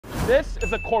This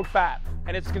is a cork bat,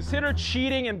 and it's considered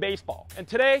cheating in baseball. And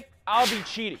today, I'll be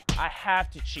cheating. I have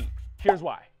to cheat. Here's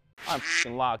why. I'm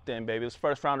f***ing locked in, baby. This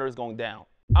first rounder is going down.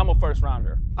 I'm a first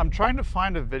rounder. I'm trying to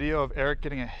find a video of Eric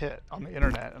getting a hit on the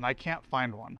internet, and I can't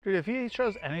find one. Dude, if he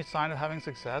shows any sign of having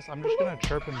success, I'm just gonna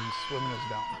chirp him and swim in his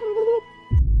down.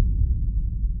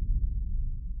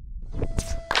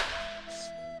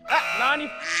 Ah,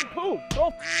 90 poo.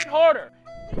 Go harder.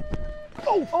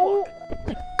 Oh, fuck.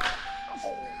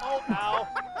 Oh, ow.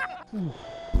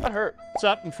 That hurt. What's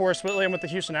up? I'm Forrest Whitley. I'm with the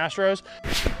Houston Astros.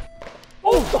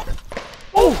 Oh!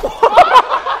 Oh!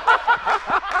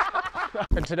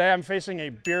 And today I'm facing a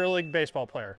beer league baseball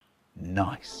player.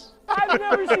 Nice. I've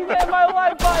never seen that in my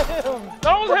life by him. That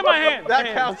almost hit my hand. That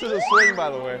counts as a swing, by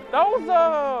the way. That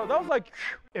was like.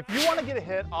 If you want to get a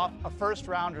hit off a first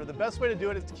rounder, the best way to do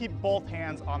it is to keep both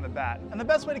hands on the bat. And the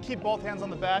best way to keep both hands on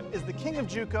the bat is the King of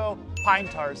JUCO Pine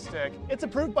Tar Stick. It's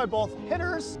approved by both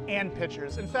hitters and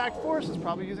pitchers. In fact, Forrest is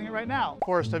probably using it right now.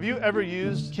 Forrest, have you ever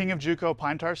used King of JUCO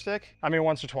Pine Tar Stick? I mean,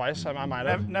 once or twice. I might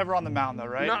have. Never on the mound though,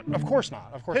 right? Not, of course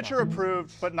not. Of course Pitcher not.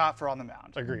 approved, but not for on the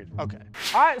mound. Agreed. Okay.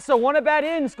 All right, so one at bat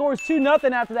in, scores 2-0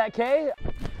 after that K.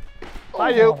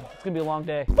 Bye, you. It's gonna be a long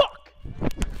day. Fuck!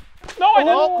 No, I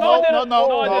didn't. No, I didn't. I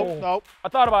no, didn't. no. I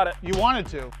thought about it. You wanted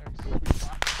to.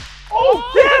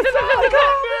 Oh, yes!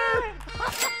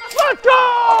 Let's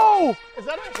go! Is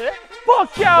that a hit?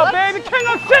 Fuck yeah, baby! King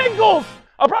of singles!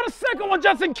 I brought a second one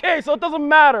just in case, so it doesn't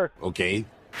matter. Okay.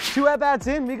 2 at bats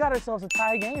in, we got ourselves a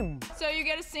tie game. So you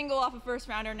get a single off a first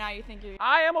rounder, now you think you're...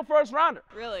 I am a first rounder.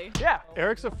 Really? Yeah.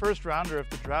 Eric's a first rounder if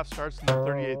the draft starts in the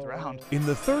 38th round. In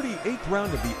the 38th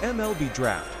round of the MLB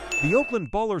draft, the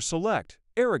Oakland Ballers select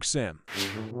Eric Sim.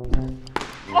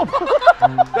 I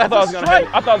thought it was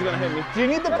gonna hit me. Do you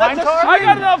need the pine tar? I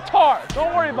got enough tar.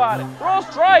 Don't worry about it. Throw a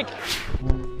strike.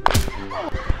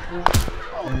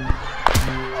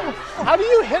 How do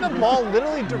you hit a ball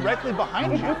literally directly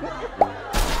behind you?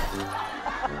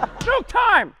 No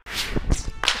time.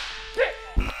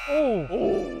 Oh,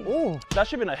 Oh, that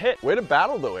should have been a hit. Way to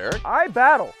battle, though, Eric. I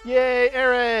battle. Yay,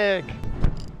 Eric!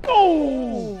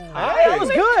 Oh, that was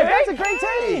good. That's a great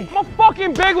take. I'm a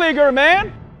fucking big leaguer,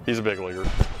 man. He's a big leaguer.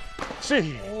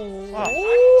 See.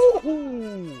 Oh!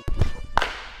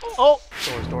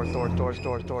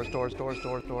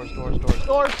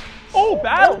 Doors. Oh,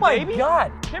 battle, Oh my baby.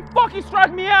 God. Can't fucking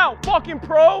strike me out, fucking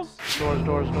pros.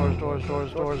 Doors.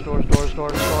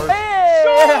 Hey,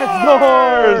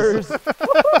 scores!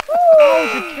 Oh,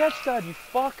 you catch that, you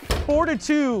fuck.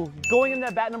 4-2, going in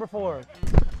that bat number 4.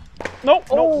 Nope,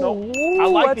 nope. I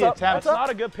like that's the up, attempt. That's not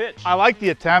a good pitch. I like the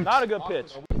attempt. Not a good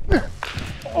pitch.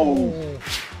 Oh,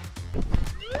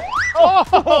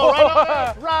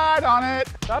 right on it.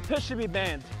 That pitch should be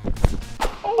banned.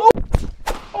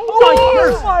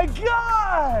 Oh my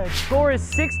God! Score is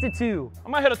 6-2. I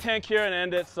might hit a tank here and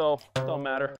end it, so it don't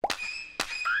matter.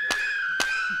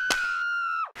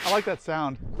 I like that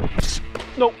sound.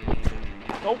 Nope.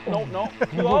 Nope.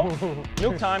 Hello?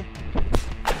 Nuke time.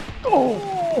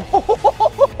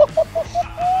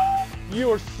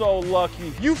 You are so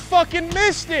lucky. You fucking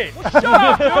missed it! Shut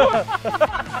up,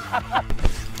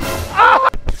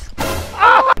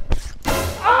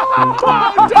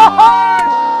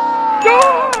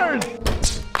 dude! Doors!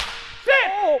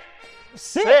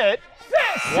 Sit?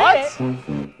 What?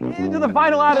 Into the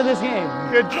final out of this game.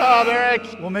 Good job, Eric.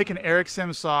 We'll make an Eric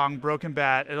Sims song, Broken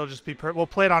Bat. It'll just be we'll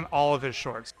play it on all of his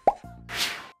shorts.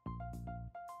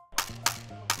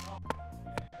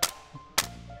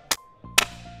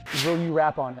 Will you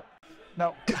rap on it?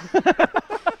 No.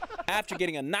 After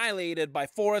getting annihilated by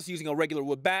Forrest using a regular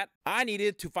wood bat, I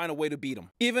needed to find a way to beat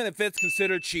him, even if it's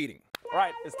considered cheating. All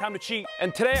right, it's time to cheat.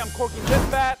 And today I'm corking this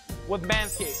bat with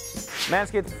Manscaped.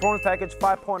 Manscaped's Performance Package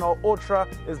 5.0 Ultra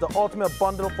is the ultimate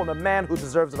bundle for the man who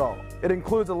deserves it all. It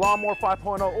includes a Lawnmower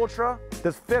 5.0 Ultra.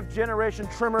 This 5th generation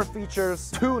trimmer features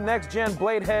 2 next-gen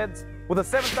blade heads with a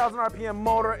 7,000 RPM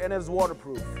motor and is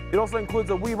waterproof. It also includes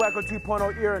a Weed Whacker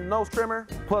 2.0 ear and nose trimmer,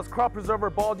 plus Crop Preserver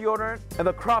ball deodorant, and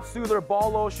the Crop Soother ball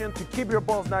lotion to keep your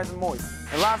balls nice and moist.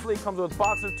 And lastly, it comes with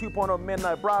Boxer 2.0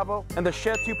 Midnight Bravo and the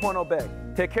Shed 2.0 bag.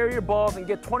 Take care of your balls and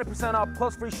get 20% off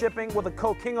plus free shipping with the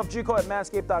code KingofJuco at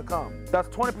manscaped.com. That's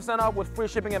 20% off with free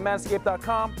shipping at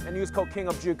manscaped.com and use code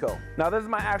KingofJuco. Now this is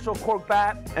my actual cork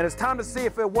bat, and it's time to see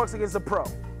if it works against a pro.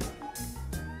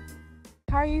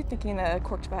 How are you thinking the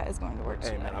corked bat is going to work?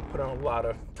 Hey man, I put in a lot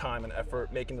of time and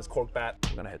effort making this cork bat.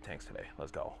 I'm gonna hit tanks today.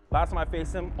 Let's go. Last time I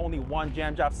faced him, only 1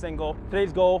 jam job single.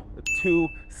 Today's goal, 2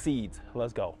 seeds.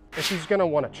 Let's go. If he's gonna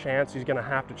want a chance, he's gonna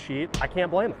have to cheat. I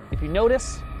can't blame him. If you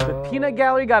notice, the peanut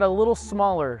gallery got a little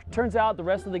smaller. Turns out the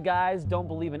rest of the guys don't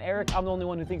believe in Eric. I'm the only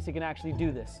one who thinks he can actually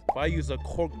do this. If I use a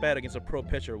cork bat against a pro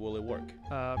pitcher, will it work?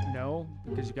 No,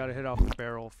 because you got to hit off the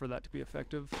barrel for that to be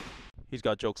effective. He's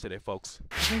got jokes today, folks.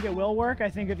 I think it will work. I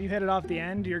think if you hit it off the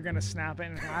end, you're gonna snap it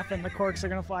in half and the corks are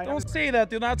gonna fly. Don't say that,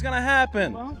 dude. That's gonna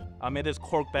happen. Well, I made this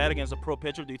cork bat against a pro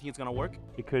pitcher. Do you think it's gonna work?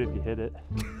 You could if you hit it.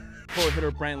 Pro hitter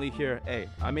Brantley here. Hey,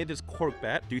 I made this cork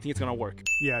bat. Do you think it's gonna work?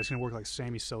 Yeah, it's gonna work like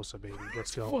Sammy Sosa, baby.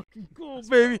 Let's go. Fucking go,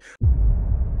 baby.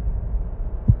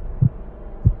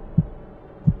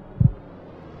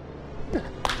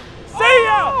 See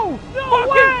ya! No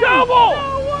Fucking way! double!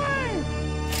 No way!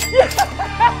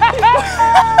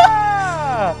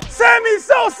 Sammy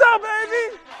Sosa,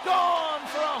 baby! Gone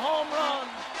for a home run.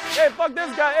 Hey, fuck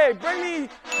this guy. Hey, bring me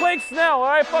Blake Snell, all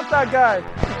right? Fuck that guy.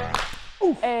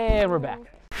 And we're back.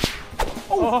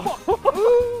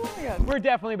 We're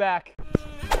definitely back.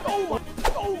 Oh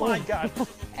my God.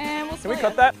 And we'll Can we split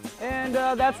cut it. that? And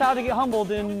that's how to get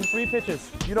humbled in 3 pitches.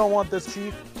 You don't want this,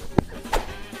 Chief.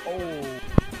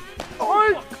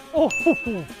 Oh,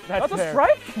 that's a fair.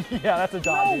 strike? Yeah, that's a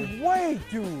dot, dude. No way,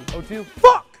 dude. 0-2.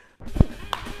 Fuck!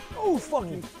 Oh,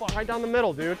 fucking fuck. Right down the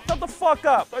middle, dude. Shut the fuck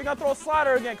up. You're gonna throw a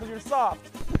slider again because you're soft.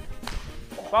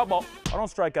 Foul ball. I don't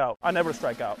strike out. I never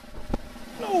strike out.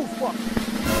 No, fuck.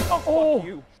 Oh, fuck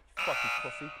you. Fucking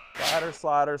pussy. Slider,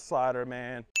 slider, slider,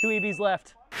 man. 2 EBs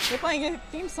left. You're playing a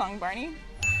theme song, Barney.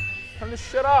 Turn this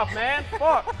shit off, man.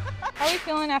 Fuck. How are you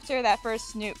feeling after that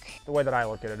first nuke? The way that I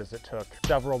look at it is it took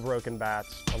several broken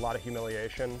bats, a lot of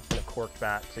humiliation, and a corked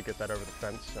bat to get that over the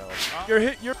fence, so.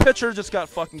 Your pitcher just got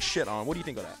fucking shit on. What do you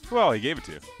think of that? Well, he gave it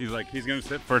to you. He's like, he's going to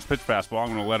sit first pitch fastball. I'm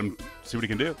going to let him see what he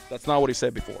can do. That's not what he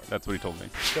said before. That's what he told me.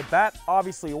 The bat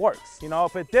obviously works. You know,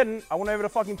 if it didn't, I wouldn't have it a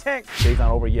fucking tank. Day's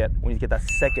not over yet. We need to get that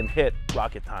second hit.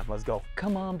 Rocket time. Let's go.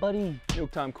 Come on, buddy.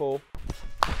 Nuke time, Cole.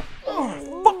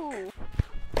 Oh, fuck.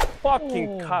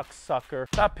 Fucking cocksucker.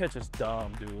 That pitch is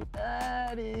dumb, dude.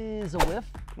 That is a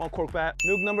whiff. Come on, cork bat.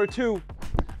 Nuke number 2.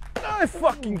 Ah,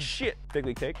 fucking shit. Big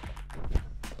league take.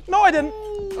 No, I didn't.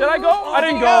 Did I go? I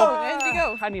didn't go. Where did you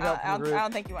go? I need help from the group. I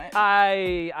don't think you went.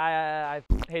 I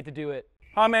hate to do it.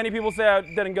 How many people say I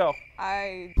didn't go?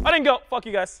 I didn't go. Fuck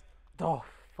you guys. Oh,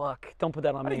 fuck. Don't put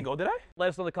that on I me. didn't go, did I? Let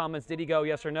us know in the comments. Did he go,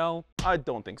 yes or no? I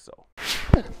don't think so.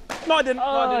 No, I didn't. No,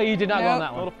 I Oh, didn't. you did not go on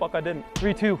that No, one. the fuck I didn't.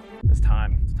 3-2. It's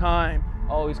time. It's time.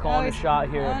 Oh, he's calling a shot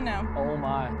here. Oh, no. Oh,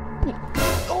 my.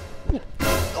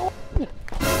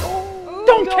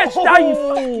 Don't catch that, you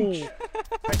fucking shit.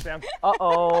 Thanks, Sam. Uh-oh.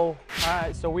 All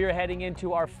right, so we are heading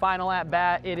into our final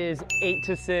at-bat. It is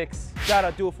 8-6.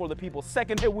 Gotta do it for the people.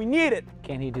 Second hit, we need it.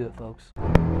 Can he do it, folks?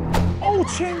 Oh,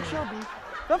 change up.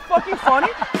 That fucking funny.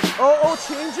 Oh,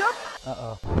 change up.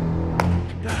 Uh-oh.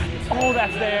 Oh,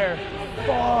 that's there.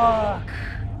 Fuck.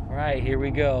 All right, here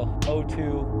we go.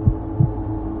 0-2.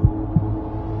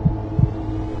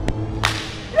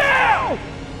 Yeah!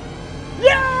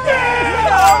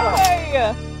 Yeah!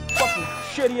 Hey! Fucking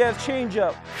shitty ass change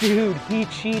up. Dude, he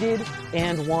cheated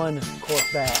and won cork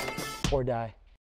bat or die.